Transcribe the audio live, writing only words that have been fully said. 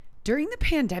During the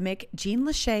pandemic, Jean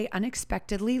Lachat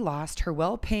unexpectedly lost her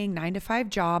well-paying 9-to-5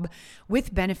 job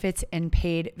with benefits and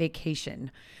paid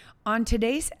vacation. On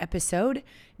today's episode,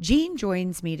 Jean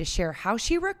joins me to share how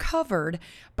she recovered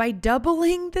by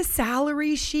doubling the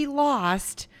salary she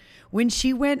lost when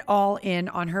she went all in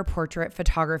on her portrait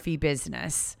photography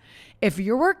business. If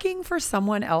you're working for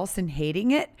someone else and hating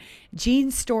it,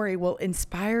 Jean's story will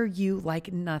inspire you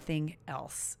like nothing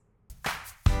else.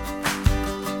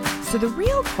 So the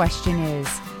real question is,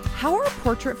 how are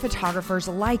portrait photographers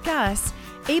like us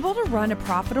able to run a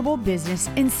profitable business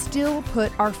and still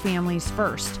put our families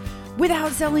first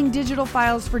without selling digital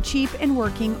files for cheap and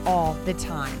working all the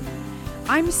time?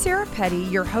 I'm Sarah Petty,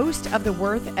 your host of the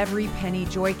Worth Every Penny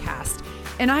joycast,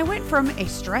 and I went from a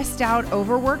stressed out,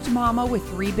 overworked mama with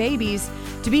 3 babies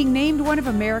to being named one of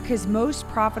America's most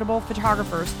profitable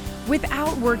photographers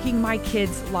without working my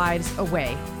kids' lives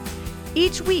away.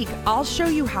 Each week, I'll show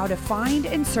you how to find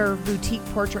and serve boutique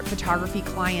portrait photography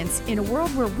clients in a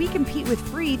world where we compete with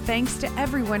free thanks to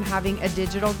everyone having a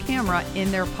digital camera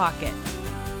in their pocket.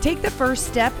 Take the first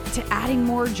step to adding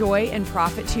more joy and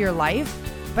profit to your life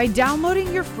by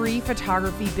downloading your free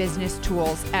photography business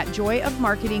tools at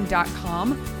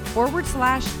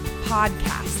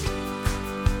joyofmarketing.com/podcast.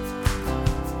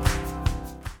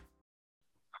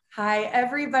 Hi,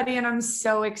 everybody, and I'm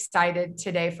so excited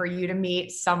today for you to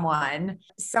meet someone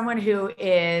who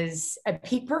is a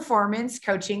peak performance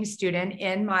coaching student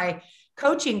in my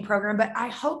coaching program. But I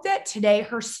hope that today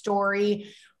her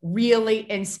story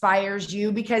really inspires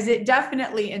you because it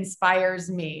definitely inspires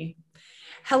me.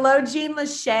 Hello, Jean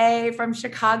Lachat from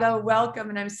Chicago. Welcome,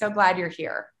 and I'm so glad you're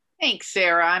here. Thanks,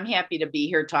 Sarah. I'm happy to be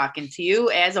here talking to you,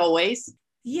 as always.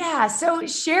 Yeah, so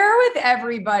share with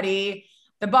everybody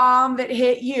the bomb that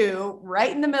hit you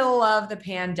right in the middle of the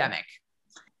pandemic.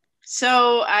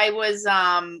 So I was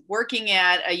working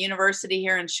at a university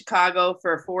here in Chicago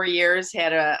for 4 years,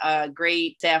 had a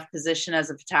great staff position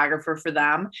as a photographer for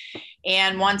them.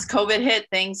 And once COVID hit,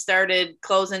 things started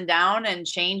closing down and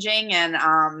changing. And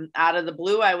out of the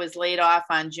blue, I was laid off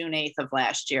on June 8th of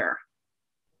last year.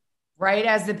 Right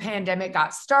as the pandemic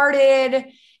got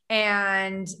started.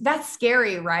 And that's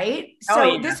scary, right?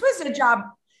 So This was a job.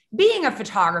 Being a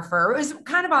photographer, it was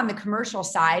kind of on the commercial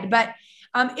side, but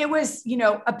it was,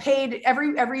 a paid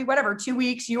every 2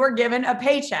 weeks, you were given a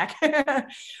paycheck,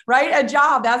 right? A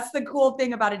job. That's the cool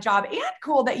thing about a job, and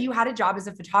cool that you had a job as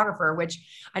a photographer, which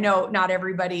I know not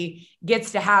everybody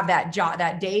gets to have that job,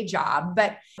 that day job.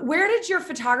 But where did your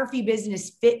photography business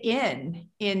fit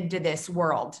into this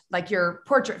world, like your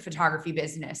portrait photography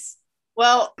business?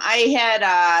 Well, I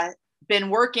had been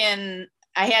working.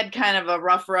 I had kind of a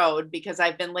rough road because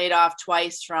I've been laid off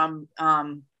twice from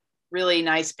really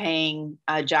nice paying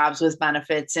jobs with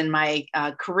benefits in my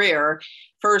career.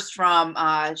 First from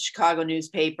Chicago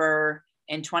newspaper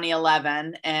in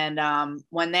 2011. And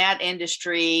when that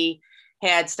industry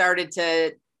had started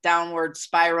to downward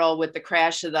spiral with the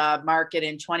crash of the market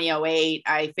in 2008,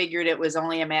 I figured it was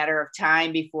only a matter of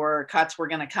time before cuts were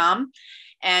going to come.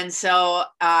 And so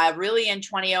really in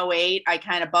 2008, I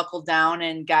kind of buckled down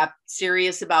and got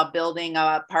serious about building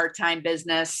a part-time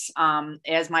business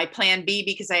as my plan B,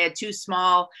 because I had 2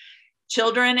 small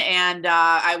children and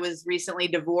I was recently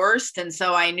divorced. And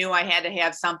so I knew I had to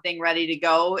have something ready to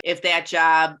go if that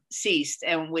job ceased,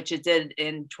 and which it did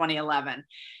in 2011.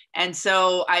 And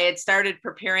so I had started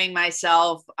preparing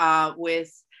myself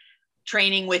with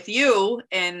training with you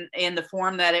in the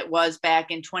form that it was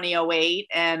back in 2008,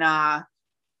 and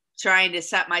trying to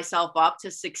set myself up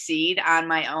to succeed on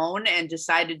my own, and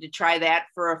decided to try that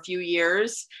for a few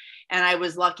years. And I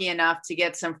was lucky enough to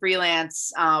get some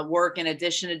freelance work in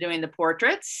addition to doing the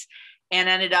portraits, and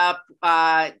ended up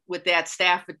with that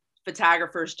staff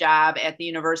photographer's job at the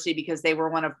university because they were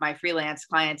one of my freelance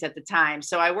clients at the time.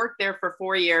 So I worked there for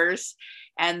 4 years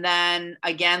and then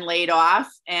again laid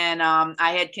off. And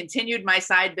I had continued my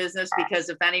side business because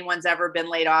if anyone's ever been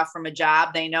laid off from a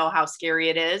job, they know how scary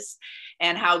it is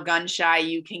and how gun shy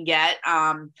you can get.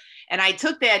 And I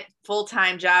took that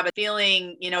full-time job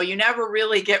feeling, you never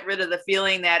really get rid of the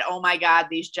feeling that, oh my God,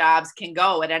 these jobs can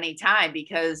go at any time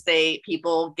because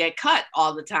people get cut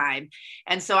all the time.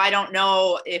 And so I don't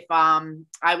know if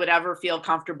I would ever feel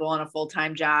comfortable in a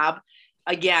full-time job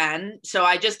again. So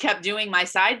I just kept doing my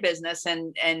side business.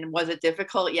 And was it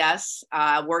difficult? Yes.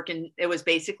 It was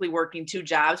basically working 2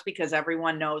 jobs because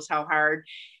everyone knows how hard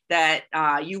that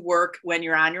you work when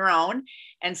you're on your own.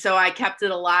 And so I kept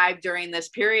it alive during this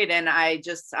period. And I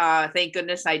just, thank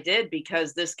goodness I did,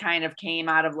 because this kind of came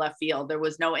out of left field. There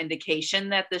was no indication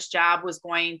that this job was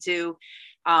going to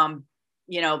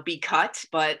be cut,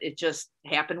 but it just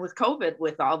happened with COVID,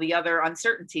 with all the other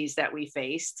uncertainties that we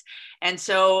faced. And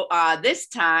so this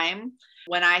time,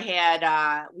 when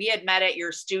we had met at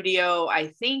your studio, I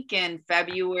think in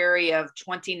February of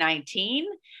 2019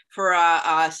 for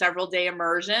a several day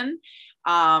immersion.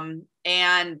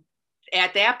 And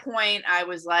at that point, I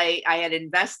was like, I had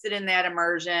invested in that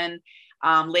immersion.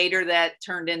 Later that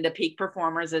turned into Peak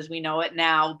Performers as we know it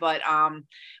now. But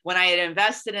when I had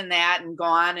invested in that and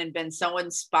gone and been so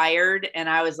inspired, and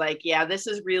I was like, yeah, this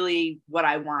is really what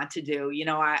I want to do.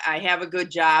 I have a good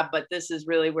job, but this is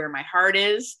really where my heart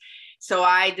is. So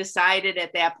I decided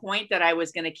at that point that I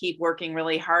was going to keep working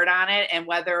really hard on it. And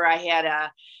whether I had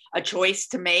a choice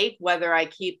to make, whether I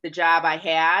keep the job I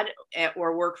had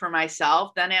or work for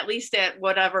myself, then at least at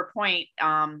whatever point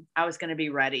I was going to be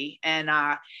ready.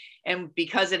 And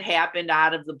because it happened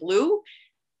out of the blue,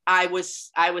 I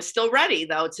was still ready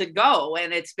though to go.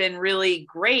 And it's been really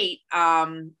great,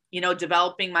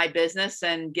 developing my business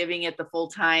and giving it the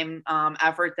full-time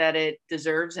effort that it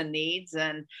deserves and needs.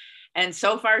 And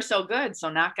so far so good. So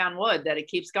knock on wood that it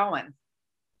keeps going.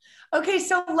 Okay,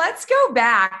 so let's go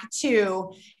back to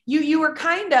you. You were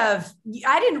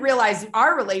I didn't realize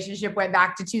our relationship went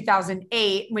back to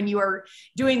 2008 when you were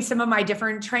doing some of my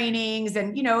different trainings.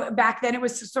 And, back then it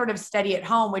was sort of steady at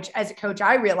home, which as a coach,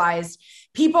 I realized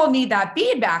people need that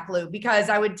feedback loop, because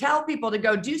I would tell people to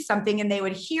go do something and they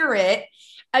would hear it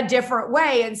a different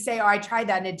way and say, oh, I tried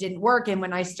that and it didn't work. And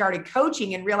when I started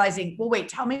coaching and realizing, well, wait,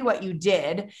 tell me what you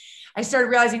did, I started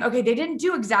realizing, okay, they didn't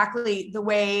do exactly the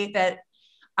way that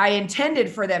I intended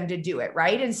for them to do it.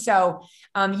 Right. And so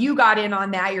you got in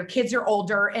on that. Your kids are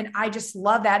older. And I just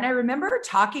love that. And I remember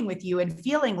talking with you and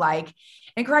feeling like,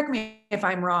 and correct me if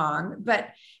I'm wrong, but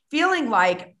feeling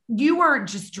like you weren't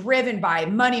just driven by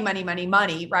money,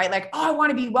 right? Like, oh, I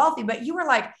want to be wealthy. But you were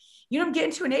like, I'm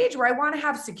getting to an age where I want to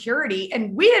have security.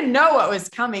 And we didn't know what was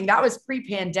coming. That was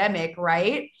pre-pandemic,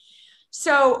 right?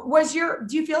 So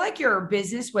do you feel like your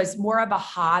business was more of a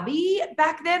hobby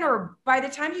back then? Or by the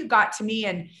time you got to me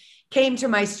and came to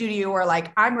my studio, you were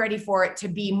like, I'm ready for it to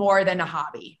be more than a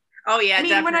hobby? Oh yeah. I mean,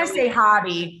 definitely.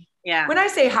 when I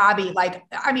say hobby, like,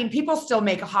 I mean, people still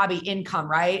make a hobby income,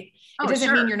 right? It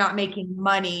doesn't mean you're not making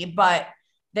money, but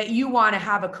that you want to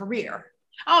have a career.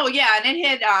 Oh yeah. And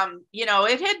it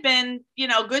had been,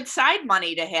 good side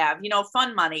money to have,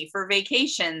 fun money for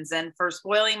vacations and for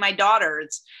spoiling my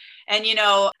daughters. And,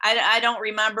 I don't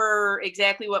remember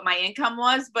exactly what my income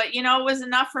was, but, it was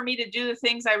enough for me to do the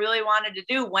things I really wanted to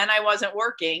do when I wasn't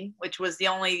working, which was the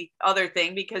only other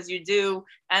thing, because you do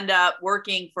end up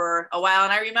working for a while.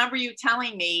 And I remember you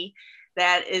telling me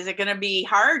that, is it going to be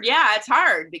hard? Yeah, it's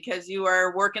hard because you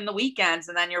are working the weekends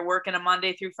and then you're working a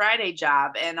Monday through Friday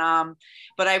job. And,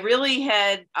 but I really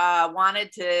had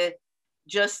wanted to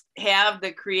just have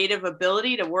the creative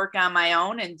ability to work on my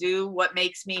own and do what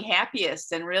makes me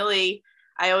happiest. And really,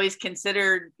 I always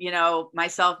considered,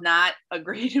 myself not a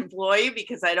great employee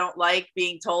because I don't like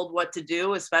being told what to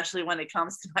do, especially when it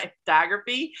comes to my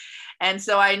photography. And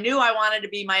so I knew I wanted to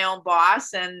be my own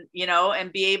boss and,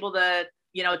 and be able to,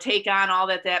 take on all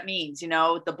that means,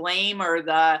 the blame or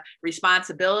the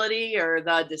responsibility or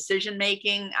the decision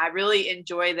making. I really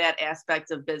enjoy that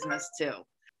aspect of business too.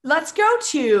 Let's go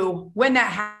to when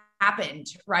that happened,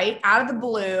 right? Out of the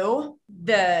blue,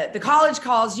 the college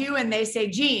calls you and they say,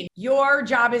 Jean, your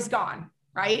job is gone,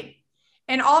 right?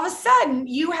 And all of a sudden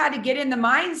you had to get in the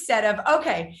mindset of,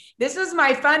 okay, this is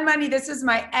my fun money. This is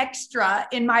my extra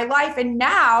in my life. And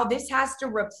now this has to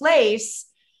replace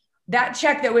that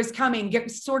check that was coming,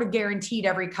 sort of guaranteed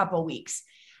every couple of weeks.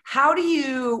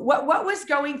 What was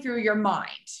going through your mind?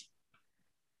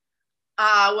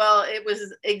 Well, it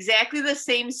was exactly the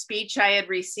same speech I had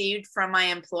received from my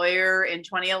employer in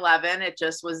 2011. It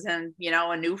just was in,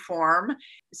 a new form.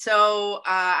 So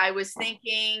I was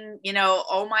thinking,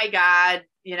 oh my God,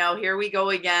 here we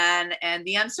go again. And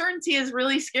the uncertainty is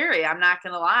really scary. I'm not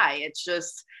going to lie. It's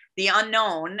just the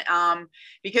unknown,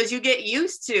 because you get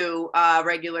used to a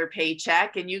regular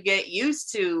paycheck and you get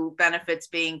used to benefits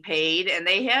being paid, and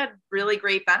they had really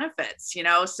great benefits,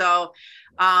 so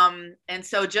and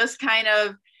so just kind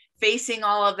of facing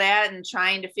all of that and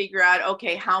trying to figure out,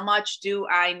 okay, how much do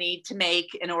I need to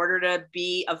make in order to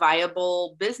be a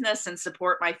viable business and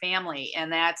support my family?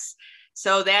 And that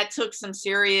took some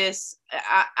serious,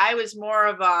 I was more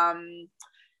of,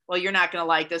 well, you're not going to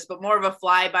like this, but more of a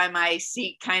fly by my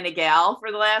seat kind of gal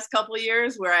for the last couple of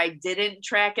years, where I didn't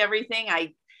track everything.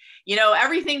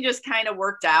 Everything just kind of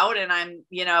worked out, and I'm,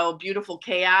 beautiful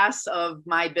chaos of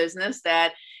my business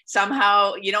that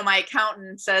somehow, my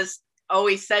accountant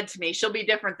always said to me, she'll be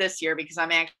different this year because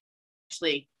I'm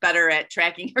actually better at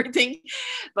tracking everything,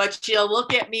 but she'll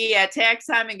look at me at tax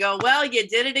time and go, well, you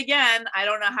did it again. I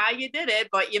don't know how you did it,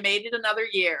 but you made it another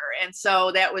year. And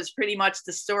so that was pretty much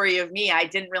the story of me. I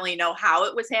didn't really know how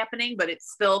it was happening, but it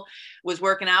still was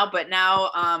working out. But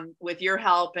now with your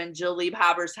help and Jill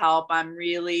Liebhaber's help, I'm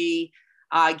really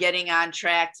getting on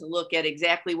track to look at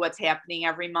exactly what's happening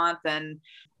every month. And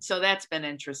so that's been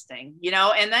interesting,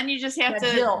 and then you just have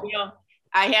to,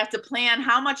 I have to plan,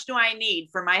 how much do I need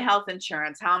for my health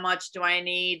insurance? How much do I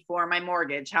need for my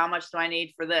mortgage? How much do I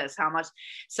need for this? How much?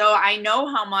 So I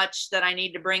know how much that I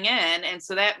need to bring in. And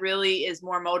so that really is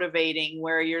more motivating,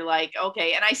 where you're like,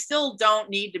 okay, and I still don't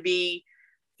need to be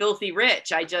filthy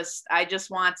rich. I just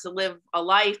want to live a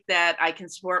life that I can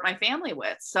support my family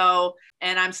with. So,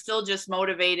 and I'm still just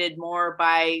motivated more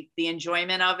by the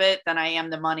enjoyment of it than I am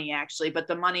the money, actually. But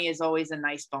the money is always a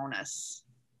nice bonus.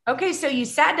 Okay. So you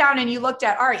sat down and you looked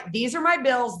at, all right, these are my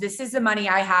bills. This is the money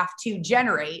I have to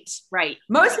generate. Right.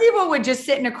 Most people would just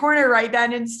sit in a corner right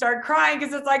then and start crying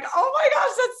because it's like, oh my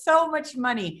gosh, that's so much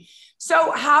money.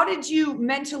 So how did you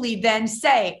mentally then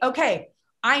say, okay,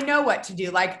 I know what to do?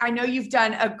 Like, I know you've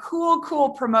done a cool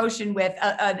promotion with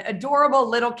an adorable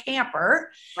little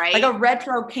camper, right? Like a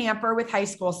retro camper with high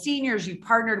school seniors. You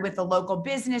partnered with a local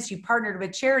business, you partnered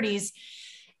with charities,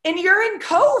 and you're in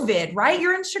COVID, right?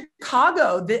 You're in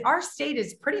Chicago. Our state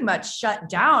is pretty much shut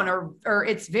down, or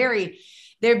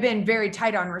they've been very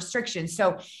tight on restrictions.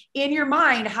 So in your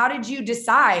mind, how did you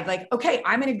decide, like, okay,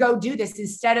 I'm going to go do this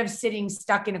instead of sitting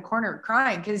stuck in a corner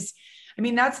crying? Because I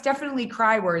mean, that's definitely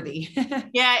cry worthy.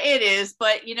 Yeah, it is.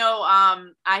 But,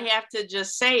 I have to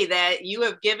just say that you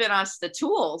have given us the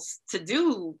tools to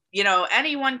do,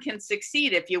 anyone can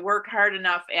succeed if you work hard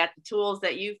enough at the tools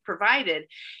that you've provided.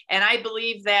 And I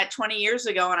believe that 20 years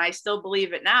ago, and I still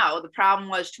believe it now, the problem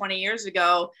was 20 years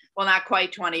ago, well, not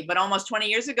quite 20, but almost 20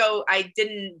 years ago, I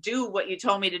didn't do what you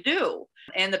told me to do.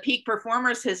 And the peak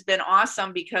performers has been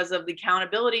awesome because of the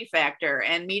accountability factor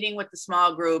and meeting with the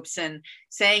small groups and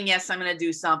saying, yes, I'm going to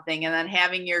do something. And then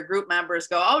having your group members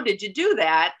go, oh, did you do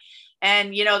that?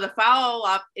 And, the follow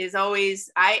up is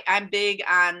always, I'm big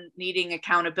on needing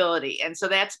accountability. And so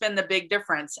that's been the big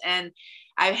difference. And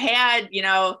I've had,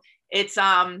 it's,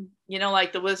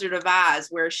 like the Wizard of Oz,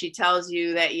 where she tells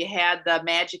you that you had the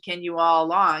magic in you all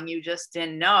along. You just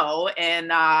didn't know.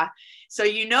 And so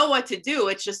you know what to do.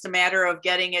 It's just a matter of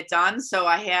getting it done. So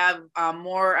I have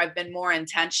I've been more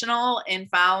intentional in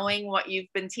following what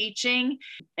you've been teaching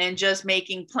and just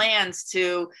making plans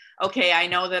to, okay, I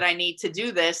know that I need to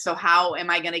do this. So how am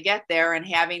I going to get there, and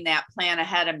having that plan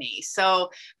ahead of me? So,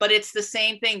 but it's the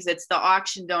same things. It's the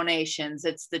auction donations.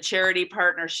 It's the charity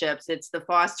partnerships. It's the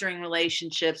fostering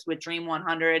relationships with Dream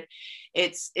 100.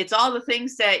 It's all the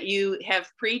things that you have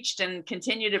preached and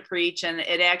continue to preach. And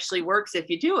it actually works if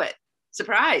you do it.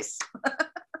 Surprise.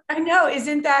 I know.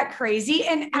 Isn't that crazy?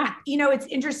 And, it's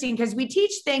interesting because we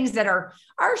teach things that are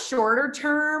shorter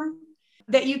term,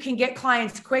 that you can get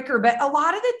clients quicker, but a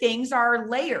lot of the things are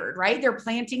layered, right? They're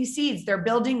planting seeds, they're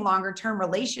building longer term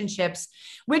relationships,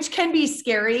 which can be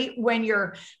scary when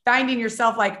you're finding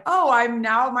yourself like, oh,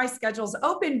 my schedule's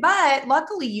open, but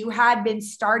luckily you had been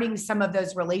starting some of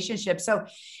those relationships. So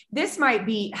this might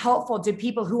be helpful to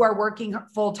people who are working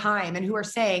full time and who are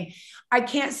saying, I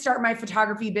can't start my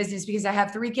photography business because I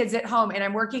have 3 kids at home and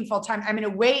I'm working full time. I'm going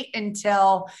to wait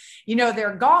until,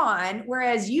 they're gone.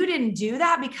 Whereas you didn't do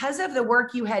that because of the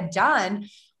work you had done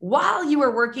while you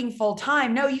were working full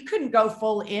time. No, you couldn't go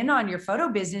full in on your photo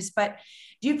business, but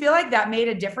do you feel like that made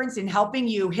a difference in helping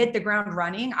you hit the ground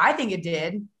running? I think it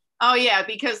did. Oh yeah,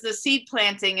 because the seed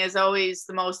planting is always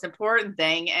the most important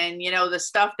thing. And, the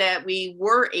stuff that we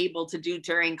were able to do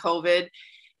during COVID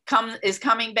is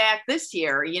coming back this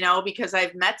year, because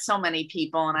I've met so many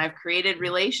people and I've created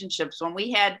relationships when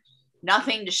we had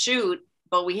nothing to shoot,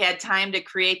 but we had time to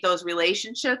create those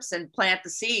relationships and plant the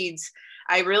seeds.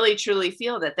 I really truly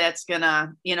feel that that's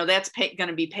gonna,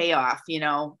 gonna be payoff,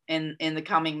 in the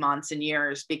coming months and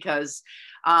years, because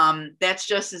that's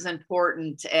just as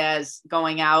important as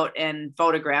going out and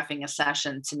photographing a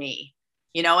session to me.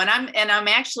 And I'm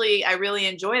actually, I really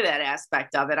enjoy that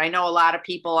aspect of it. I know a lot of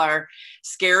people are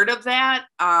scared of that,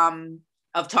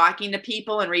 of talking to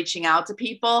people and reaching out to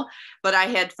people. But I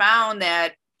had found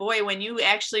that, boy, when you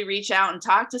actually reach out and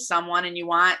talk to someone and you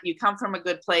come from a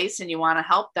good place and you want to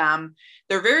help them,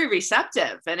 they're very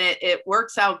receptive, and it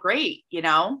works out great,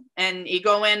 and you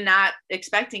go in not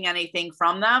expecting anything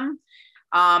from them.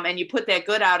 And you put that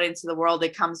good out into the world,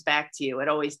 it comes back to you. It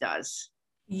always does.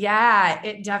 Yeah,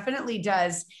 it definitely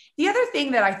does. The other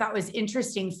thing that I thought was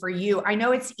interesting for you, I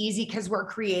know it's easy because we're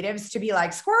creatives to be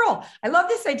like, squirrel, I love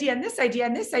this idea and this idea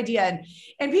and this idea.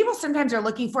 And people sometimes are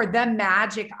looking for the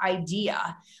magic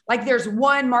idea. Like there's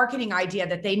one marketing idea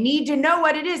that they need to know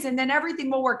what it is, and then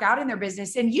everything will work out in their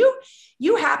business. And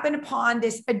you happen upon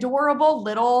this adorable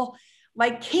little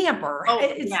like camper.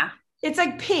 Oh, yeah. It's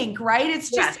like pink, right?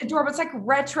 It's Yes. just adorable. It's like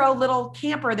retro little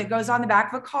camper that goes on the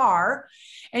back of a car,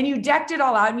 and you decked it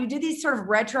all out and you did these sort of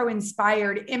retro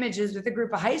inspired images with a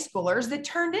group of high schoolers that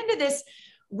turned into this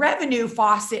revenue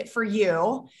faucet for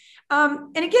you.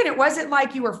 And again, it wasn't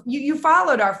like you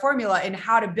followed our formula in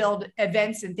how to build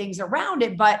events and things around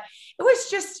it, but it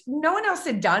was just no one else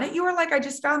had done it. You were like, I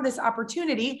just found this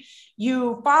opportunity.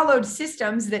 You followed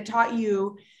systems that taught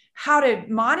you how to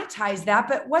monetize that,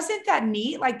 but wasn't that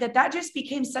neat? Like that just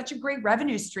became such a great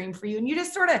revenue stream for you. And you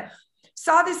just sort of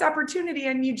saw this opportunity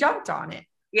and you jumped on it.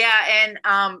 Yeah. And,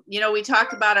 we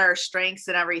talked about our strengths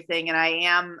and everything, and I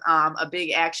am a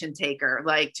big action taker,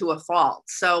 like to a fault.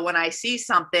 So when I see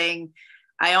something,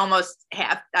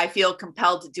 I feel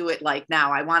compelled to do it like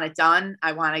now. I want it done.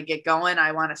 I want to get going.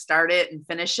 I want to start it and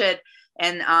finish it.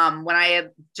 And when I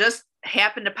had just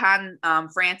happened upon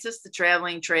Francis, the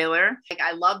traveling trailer, like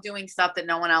I love doing stuff that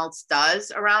no one else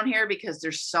does around here because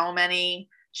there's so many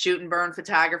shoot and burn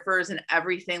photographers and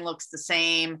everything looks the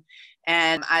same.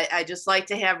 And I just like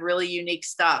to have really unique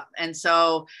stuff. And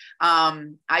so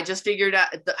I just figured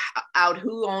out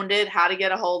who owned it, how to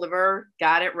get a hold of her,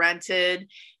 got it rented,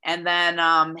 and then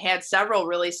had several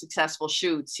really successful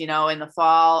shoots, in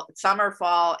the summer,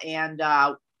 fall, and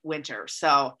winter.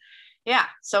 So, yeah,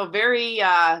 so very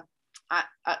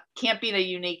can't beat a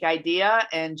unique idea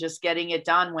and just getting it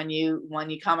done when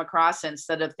you come across it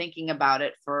instead of thinking about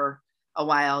it for a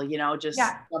while, just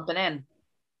jumping in.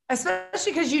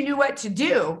 Especially because you knew what to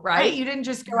do, right? You didn't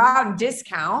just go out and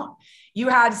discount. You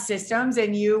had systems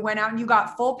and you went out and you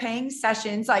got full paying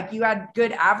sessions. Like you had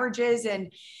good averages.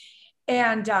 And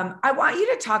I want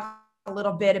you to talk a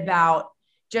little bit about,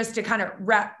 just to kind of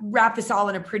wrap this all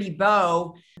in a pretty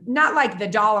bow, not like the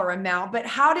dollar amount, but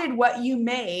how did what you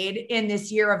made in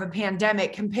this year of a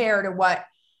pandemic compare to what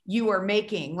you were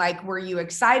making? Like, were you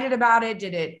excited about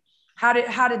it? How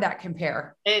did that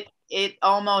compare? I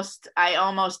almost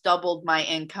doubled my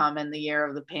income in the year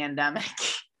of the pandemic.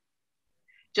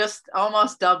 Just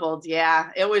almost doubled. Yeah.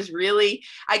 It was really,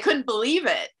 I couldn't believe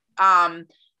it. I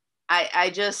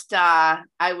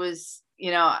was,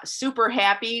 super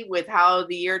happy with how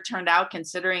the year turned out,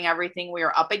 considering everything we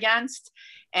were up against.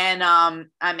 And I'm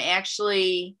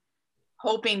actually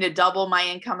hoping to double my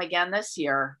income again this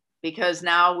year because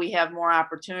now we have more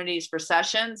opportunities for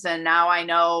sessions. And now I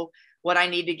know what I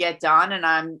need to get done.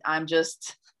 And I'm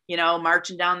just,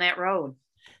 marching down that road.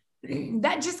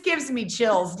 That just gives me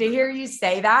chills to hear you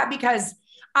say that, because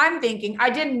I'm thinking, I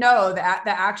didn't know that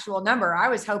the actual number. I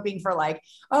was hoping for like,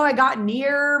 oh, I got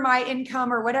near my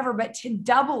income or whatever, but to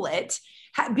double it,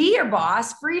 be your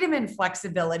boss, freedom and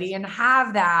flexibility, and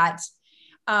have that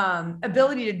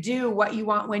ability to do what you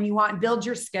want when you want, build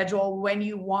your schedule when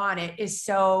you want it is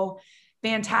so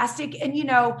fantastic. And,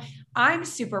 I'm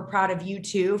super proud of you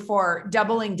too for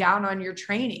doubling down on your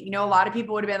training. A lot of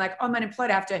people would have been like, oh, I'm unemployed.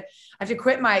 I have to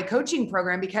quit my coaching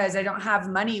program because I don't have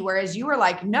money. Whereas you were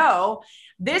like, no,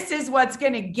 this is what's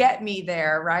going to get me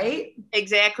there. Right?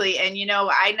 Exactly. And,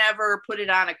 I never put it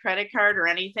on a credit card or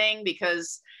anything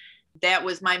because that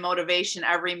was my motivation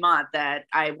every month, that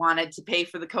I wanted to pay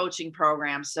for the coaching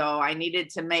program. So I needed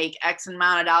to make X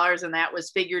amount of dollars, and that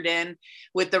was figured in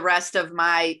with the rest of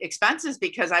my expenses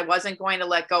because I wasn't going to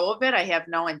let go of it. I have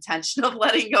no intention of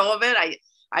letting go of it.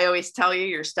 I always tell you,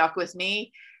 you're stuck with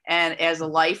me and as a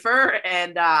lifer,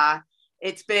 and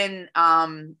it's been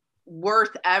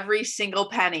worth every single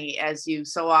penny, as you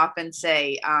so often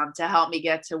say, to help me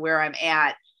get to where I'm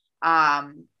at.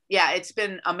 Yeah, it's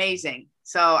been amazing.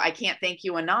 So I can't thank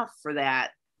you enough for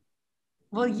that.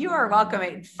 Well, you are welcome.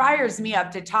 It fires me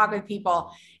up to talk with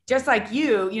people just like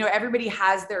you. Everybody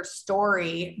has their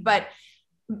story, but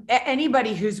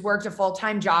anybody who's worked a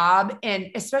full-time job, and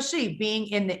especially being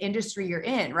in the industry you're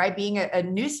in, right? Being a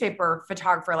newspaper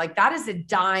photographer, like that is a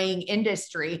dying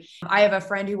industry. I have a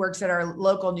friend who works at our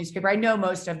local newspaper. I know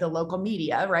most of the local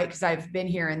media, right? Because I've been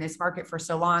here in this market for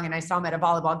so long, and I saw him at a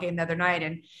volleyball game the other night,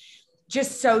 and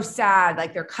just so sad.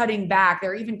 Like they're cutting back,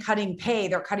 they're even cutting pay,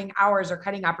 they're cutting hours, they're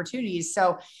cutting opportunities.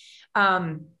 So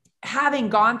having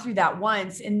gone through that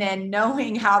once and then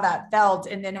knowing how that felt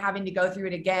and then having to go through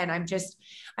it again,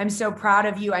 I'm so proud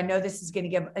of you. I know this is going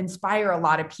to inspire a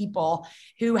lot of people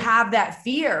who have that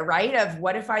fear, right? Of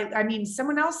what if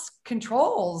someone else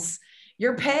controls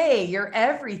your pay, your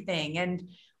everything. And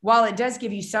while it does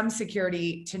give you some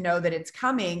security to know that it's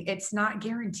coming, it's not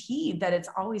guaranteed that it's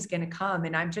always going to come.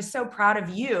 And I'm just so proud of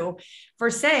you for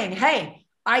saying, hey,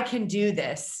 I can do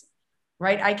this,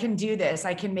 right? I can do this.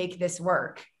 I can make this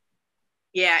work.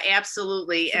 Yeah,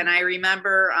 absolutely. And I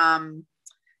remember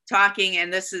talking,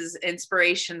 and this is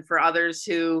inspiration for others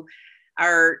who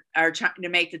are trying to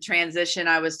make the transition.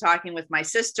 I was talking with my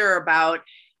sister about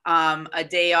a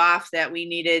day off that we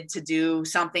needed to do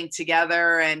something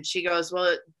together. And she goes,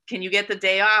 well, can you get the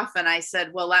day off? And I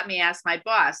said, well, let me ask my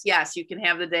boss. Yes, you can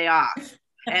have the day off.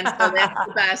 And so that's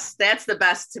the best. That's the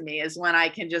best to me, is when I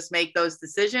can just make those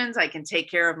decisions. I can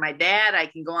take care of my dad. I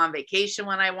can go on vacation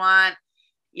when I want.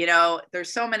 You know,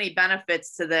 there's so many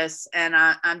benefits to this. And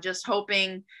I'm just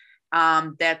hoping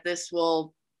that this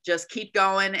will just keep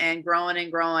going and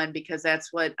growing, because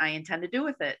that's what I intend to do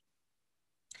with it.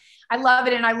 I love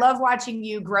it. And I love watching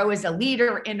you grow as a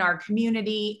leader in our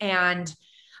community, and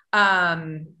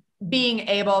being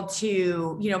able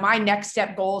to, my next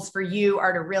step goals for you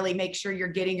are to really make sure you're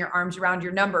getting your arms around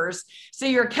your numbers. So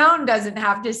your accountant doesn't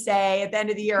have to say at the end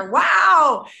of the year,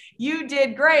 wow, you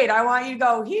did great. I want you to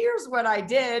go, here's what I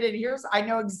did. And I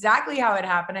know exactly how it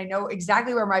happened. I know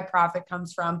exactly where my profit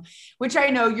comes from, which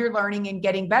I know you're learning and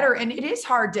getting better. And it is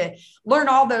hard to learn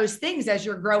all those things as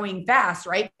you're growing fast,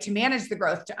 right? To manage the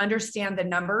growth, to understand the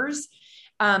numbers.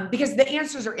 Because the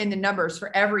answers are in the numbers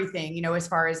for everything, as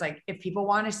far as like, if people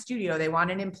want a studio, they want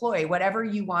an employee, whatever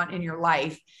you want in your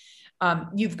life,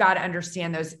 you've got to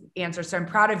understand those answers. So I'm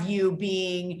proud of you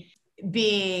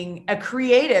being a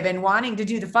creative and wanting to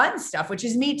do the fun stuff, which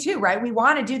is me too, right? We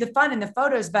want to do the fun and the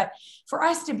photos, but for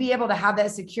us to be able to have that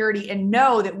security and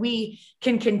know that we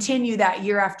can continue that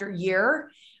year after year,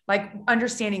 like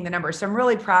understanding the numbers. So I'm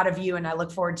really proud of you, and I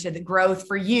look forward to the growth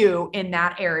for you in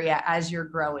that area as you're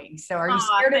growing. So are you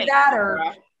scared of that,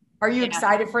 or are you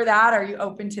excited for that? Are you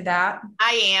open to that?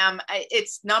 I am.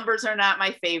 Numbers are not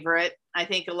my favorite. I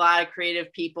think a lot of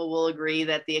creative people will agree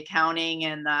that the accounting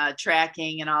and the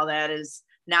tracking and all that is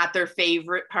not their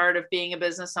favorite part of being a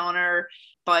business owner,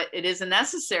 but it is a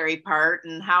necessary part.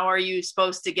 And how are you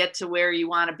supposed to get to where you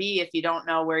want to be if you don't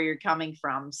know where you're coming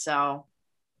from? So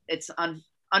it's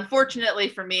unfortunately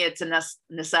for me, it's a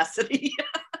necessity.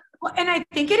 Well, and I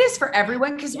think it is for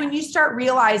everyone, because when you start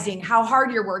realizing how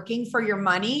hard you're working for your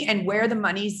money and where the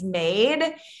money's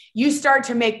made, you start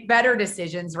to make better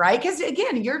decisions, right? Because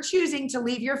again, you're choosing to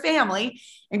leave your family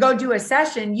and go do a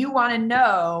session. You want to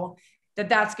know that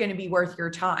that's going to be worth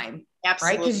your time.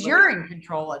 Absolutely. Right? Because you're in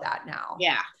control of that now.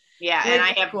 Yeah. Yeah. And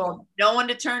I have no one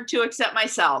to turn to except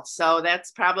myself. So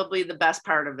that's probably the best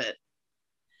part of it.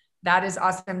 That is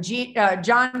awesome.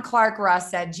 John Clark Ross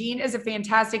said, Jean is a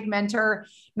fantastic mentor.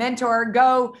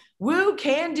 Go Woo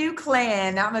Can Do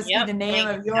Clan. That must be the name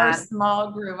of your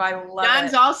small group. I love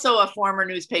John's also a former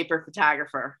newspaper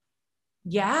photographer.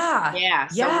 Yeah. Yeah.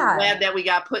 So I'm glad that we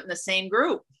got put in the same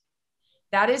group.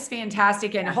 That is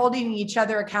fantastic. And holding each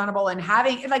other accountable and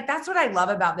having, like, that's what I love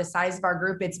about the size of our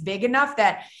group. It's big enough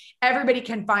that everybody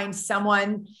can find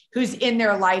someone who's in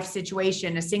their life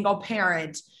situation, a single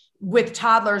parent with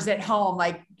toddlers at home,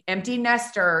 like empty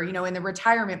nester, in the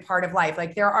retirement part of life.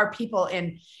 Like, there are people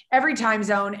in every time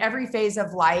zone, every phase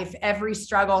of life, every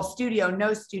struggle, studio,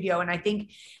 no studio. And I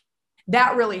think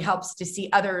that really helps to see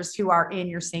others who are in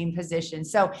your same position.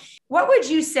 So what would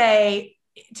you say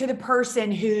to the person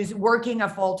who's working a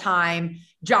full-time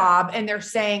job and they're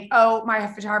saying, oh, my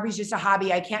photography is just a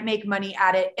hobby. I can't make money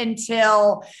at it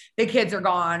until the kids are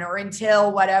gone or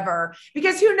until whatever,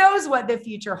 because who knows what the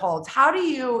future holds? How do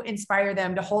you inspire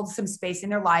them to hold some space in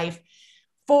their life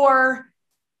for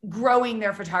growing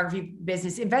their photography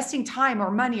business, investing time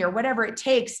or money or whatever it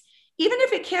takes, even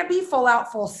if it can't be full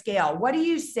out, full scale? What do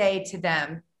you say to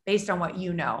them based on what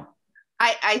you know?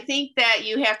 I think that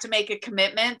you have to make a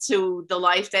commitment to the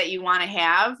life that you want to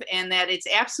have, and that it's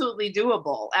absolutely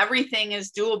doable. Everything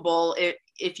is doable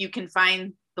if you can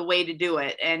find the way to do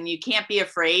it, and you can't be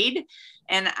afraid.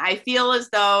 And I feel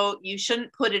as though you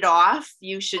shouldn't put it off.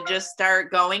 You should just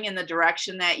start going in the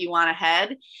direction that you want to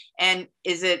head. And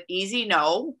is it easy?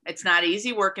 No, it's not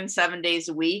easy working 7 days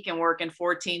a week and working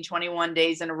 14, 21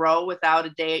 days in a row without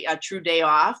a true day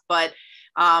off. But,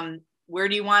 where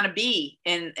do you want to be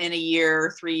in a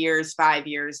year, 3 years, 5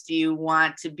 years? Do you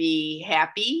want to be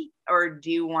happy, or do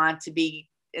you want to be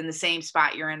in the same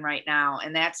spot you're in right now?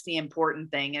 And that's the important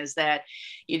thing, is that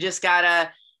you just gotta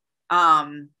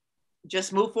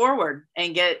just move forward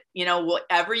and get,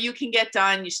 whatever you can get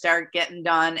done, you start getting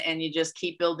done, and you just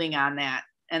keep building on that.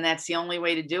 And that's the only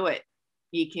way to do it.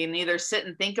 You can either sit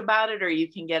and think about it, or you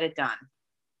can get it done.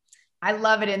 I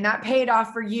love it. And that paid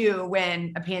off for you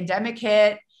when a pandemic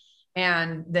hit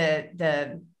and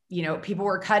the people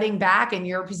were cutting back, and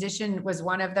your position was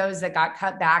one of those that got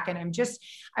cut back. And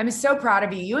I'm so proud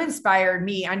of you. You inspired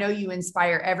me. I know you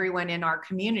inspire everyone in our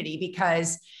community,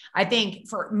 because I think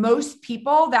for most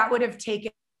people that would have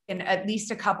taken at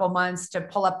least a couple months to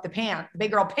pull up the pants, the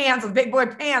big girl pants, the big boy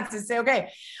pants, and say, okay,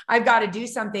 I've got to do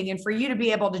something. And for you to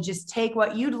be able to just take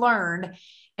what you'd learned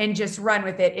and just run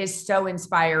with it is so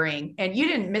inspiring. And you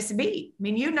didn't miss a beat. I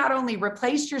mean, you not only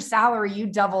replaced your salary, you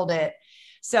doubled it.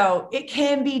 So it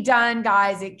can be done,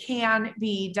 guys. It can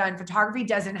be done. Photography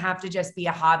doesn't have to just be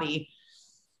a hobby.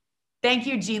 Thank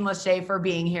you, Jean Lachat, for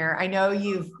being here. I know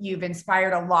you've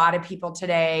inspired a lot of people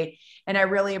today, and I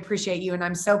really appreciate you. And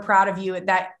I'm so proud of you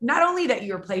that not only that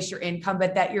you replace your income,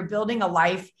 but that you're building a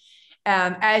life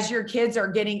as your kids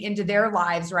are getting into their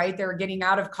lives, right? They're getting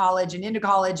out of college and into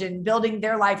college and building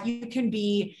their life. You can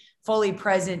be fully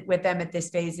present with them at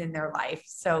this phase in their life.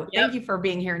 So Thank you for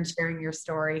being here and sharing your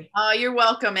story. Oh, you're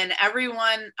welcome. And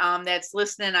everyone that's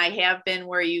listening, I have been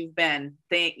where you've been.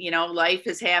 Life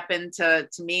has happened to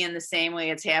me in the same way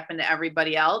it's happened to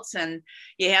everybody else. And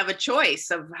you have a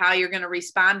choice of how you're going to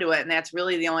respond to it. And that's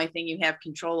really the only thing you have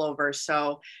control over.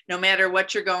 So no matter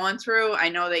what you're going through, I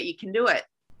know that you can do it.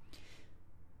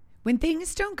 When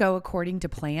things don't go according to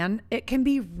plan, it can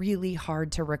be really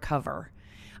hard to recover.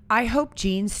 I hope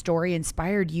Jean's story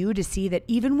inspired you to see that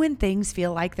even when things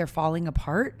feel like they're falling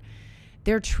apart,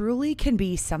 there truly can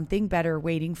be something better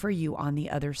waiting for you on the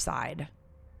other side.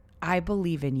 I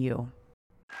believe in you.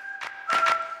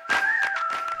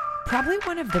 Probably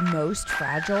one of the most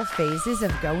fragile phases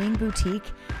of going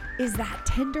boutique is that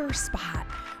tender spot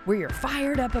where you're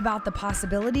fired up about the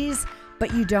possibilities,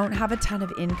 but you don't have a ton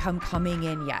of income coming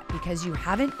in yet because you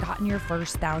haven't gotten your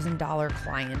first $1,000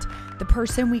 client, the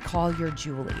person we call your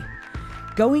Julie.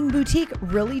 Going boutique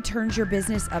really turns your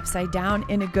business upside down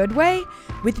in a good way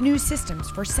with new systems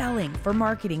for selling, for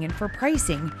marketing, and for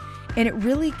pricing, and it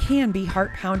really can be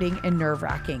heart-pounding and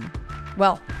nerve-wracking.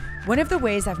 Well, one of the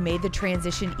ways I've made the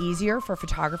transition easier for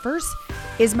photographers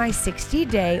is my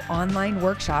 60-day online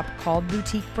workshop called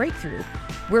Boutique Breakthrough,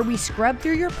 where we scrub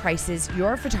through your prices,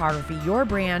 your photography, your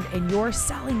brand, and your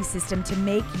selling system to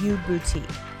make you boutique.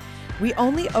 We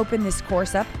only open this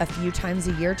course up a few times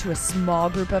a year to a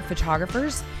small group of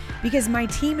photographers because my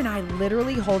team and I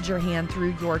literally hold your hand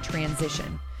through your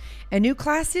transition. A new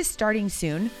class is starting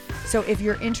soon, so if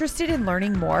you're interested in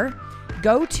learning more,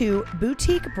 go to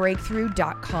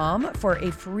boutiquebreakthrough.com for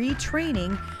a free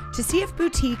training to see if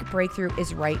Boutique Breakthrough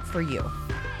is right for you.